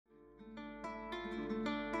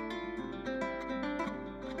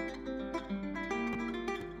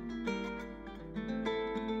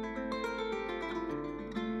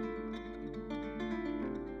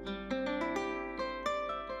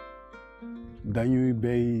dañuy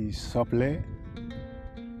béy soble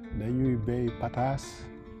dañuy béy pataas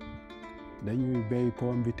dañuy béy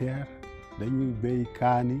pomme de terre dañuy béy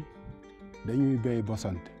kaani dañuy béy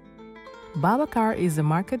bosante. Babacar is a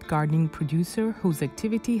market gardening producer whose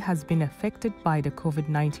activity has been affected by the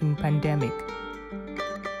COVID-19 pandemic.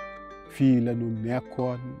 Fii la ñu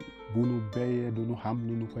nekkoon bu ñu béyee du ñu xam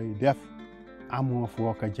nu ñu koy def amoo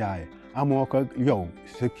foo ko jaaye amoo ko yow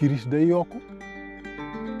sa kiris day yokku.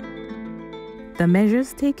 The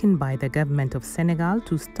measures taken by the government of Senegal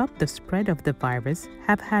to stop the spread of the virus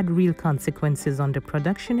have had real consequences on the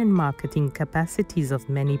production and marketing capacities of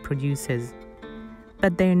many producers.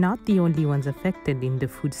 But they're not the only ones affected in the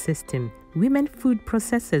food system. Women food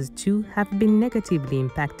processors too have been negatively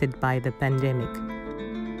impacted by the pandemic.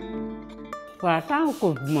 waaw temps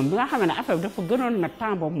Covid moom bi nga xam ne affaire bi dafa gënoon na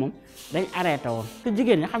temps boobu moom dañ arrêté woon te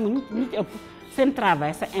jigéen ñi xam nga ñi ci ëpp seen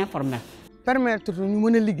travail c'est informel. permettre ñu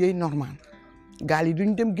mën a liggéey normal gaal yi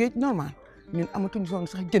duñ dem géej normal ñun amatuñ soon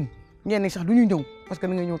sax jën ñenn sax duñu ñëw parce que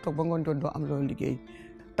da nga ñëw toog ba ngoon doon doo am loolu liggéey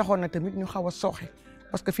taxoon na tamit ñu xaw a sooxe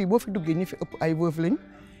parce que fii boo fi duggee ñi fi ëpp ay veuve lañ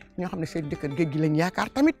ñoo xam ne seen jëkkër géej gi lañ yaakaar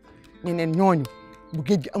tamit ñeneen ñooñu bu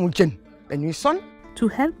géej gi amul jën dañuy sonn. To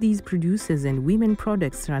help these producers and women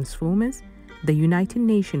products transformers, the United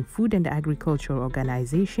Nations Food and Agriculture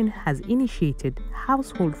Organization has initiated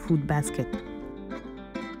Household Food Basket.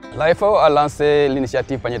 L'AFAO a lancé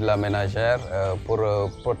l'initiative Panier de la ménagère pour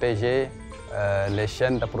protéger les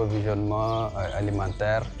chaînes d'approvisionnement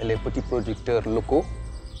alimentaire et les petits producteurs locaux,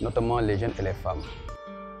 notamment les jeunes et les femmes.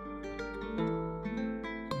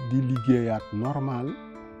 Di liggéeyaat normal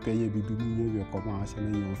paye bi mu ñëwee commencé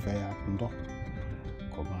nañu fayaat ndox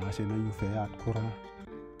commencé nañu fayaat courant.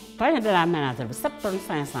 Panier de la ménagère bi 7 tonnes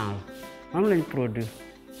 500 la moom lañ produire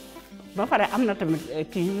ba pare am na tamit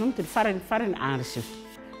kii nu mu tudd farine enrichie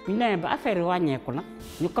ñu nee ba affaire yi wàññeeku nag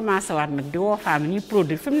ñu commencé waat nag di woo femmes ñuy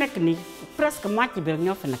produire fi mu nekk nii presque moitié bi rek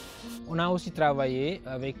ñoo fi nekk. On a aussi travaillé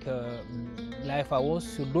avec la FAO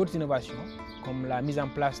sur d'autres innovations, comme la mise en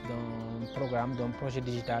place d'un programme, d'un projet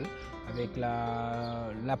digital avec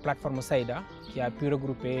la plateforme Saïda, qui a pu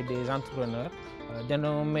regrouper des entrepreneurs,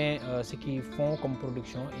 dénommer ce qu'ils font comme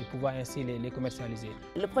production et pouvoir ainsi les commercialiser.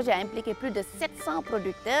 Le projet a impliqué plus de 700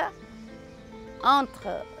 producteurs, entre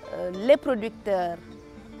les producteurs,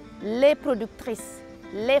 les productrices,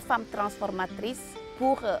 les femmes transformatrices,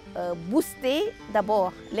 pour booster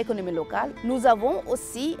d'abord l'économie locale. Nous avons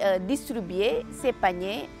aussi distribué ces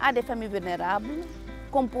paniers à des familles vulnérables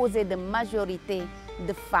composées de majorité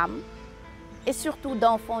de femmes et surtout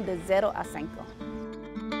d'enfants de 0 à 5 ans.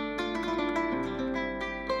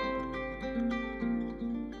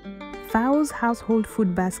 FAO's Household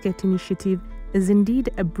Food Basket initiative is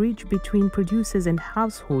indeed a bridge between producers and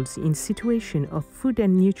households in situation of food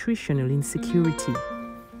and nutritional insecurity.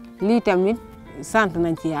 sant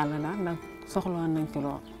nañ ci yàlla daal ndax soxlawoon nañ ci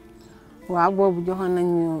lool waaw boobu joxoon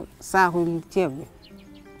nañu saaku ceeb bi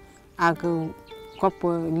ak kopp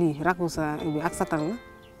lii rakusa bi ak satal la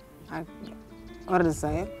ak eau de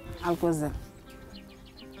Javel alcool gel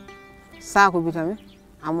saaku bi tamit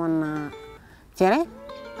amoon na cere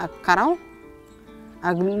ak karaw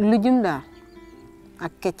ak lujum daal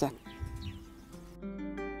ak keccax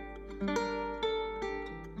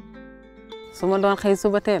su ma doon xëy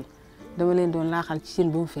suba teel dama leen doon laaxal ci cin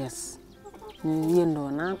bu mu fees ñu yëndoo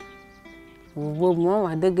naan boobu moom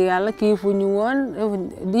wax dëgg yàlla kii fu ñu woon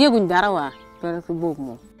yëguñ dara waa parce que boobu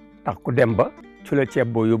moom. ndax ku dem ba su la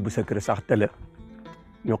ceeb boo yóbbu sa kër sax tëla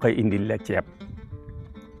ñu koy indil la ceeb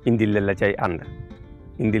indil la cay ànd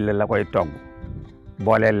indil la koy togg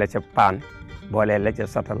booleel la ca paan booleel la ca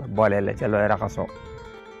satala booleel la ca looy raxasoo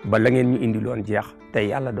ba la ngeen ñu indiloon jeex tey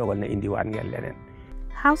yàlla dogal na indiwaat ngeen leneen.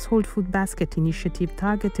 Household Food Basket initiative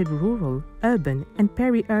targeted rural, urban, and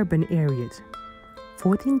peri-urban areas.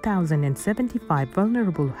 14,075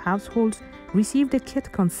 vulnerable households received a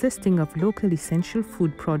kit consisting of local essential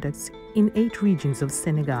food products in 8 regions of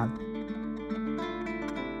Senegal.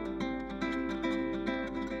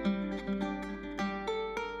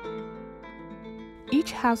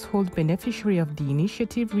 Each household beneficiary of the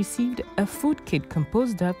initiative received a food kit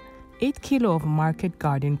composed of 8 kilo of market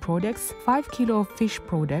garden products, 5 kilo of fish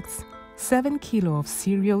products, 7 kilo of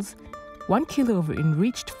cereals, 1 kilo of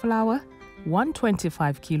enriched flour,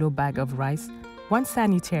 125 kilo bag of rice, 1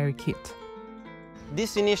 sanitary kit.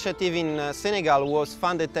 This initiative in Senegal was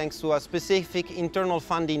funded thanks to a specific internal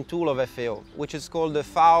funding tool of FAO, which is called the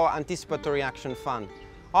FAO Anticipatory Action Fund.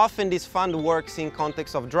 Often this fund works in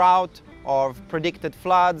context of drought, of predicted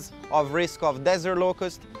floods, of risk of desert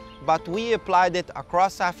locust, but we applied it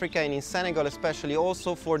across Africa and in Senegal especially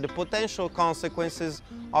also for the potential consequences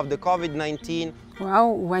of the COVID-19.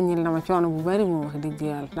 waaw wàññil na ma coono bu bari moom wax dëgg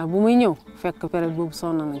yàlla ndax bu muy ñëw fekk période boobu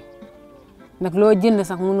sonn nañ nag loo jënd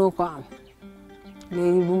sax mënoo ko am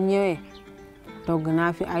léegi bu mu ñëwee togg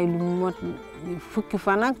naa fi ay lu mot fukki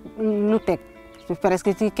fan ak lu teg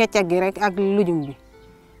presque ci keccag gi rek ak lujum bi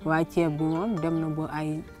waaye ceeb bi moom dem na ba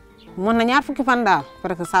ay mën na ñaar fukki fan daal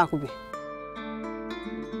presque saaku bi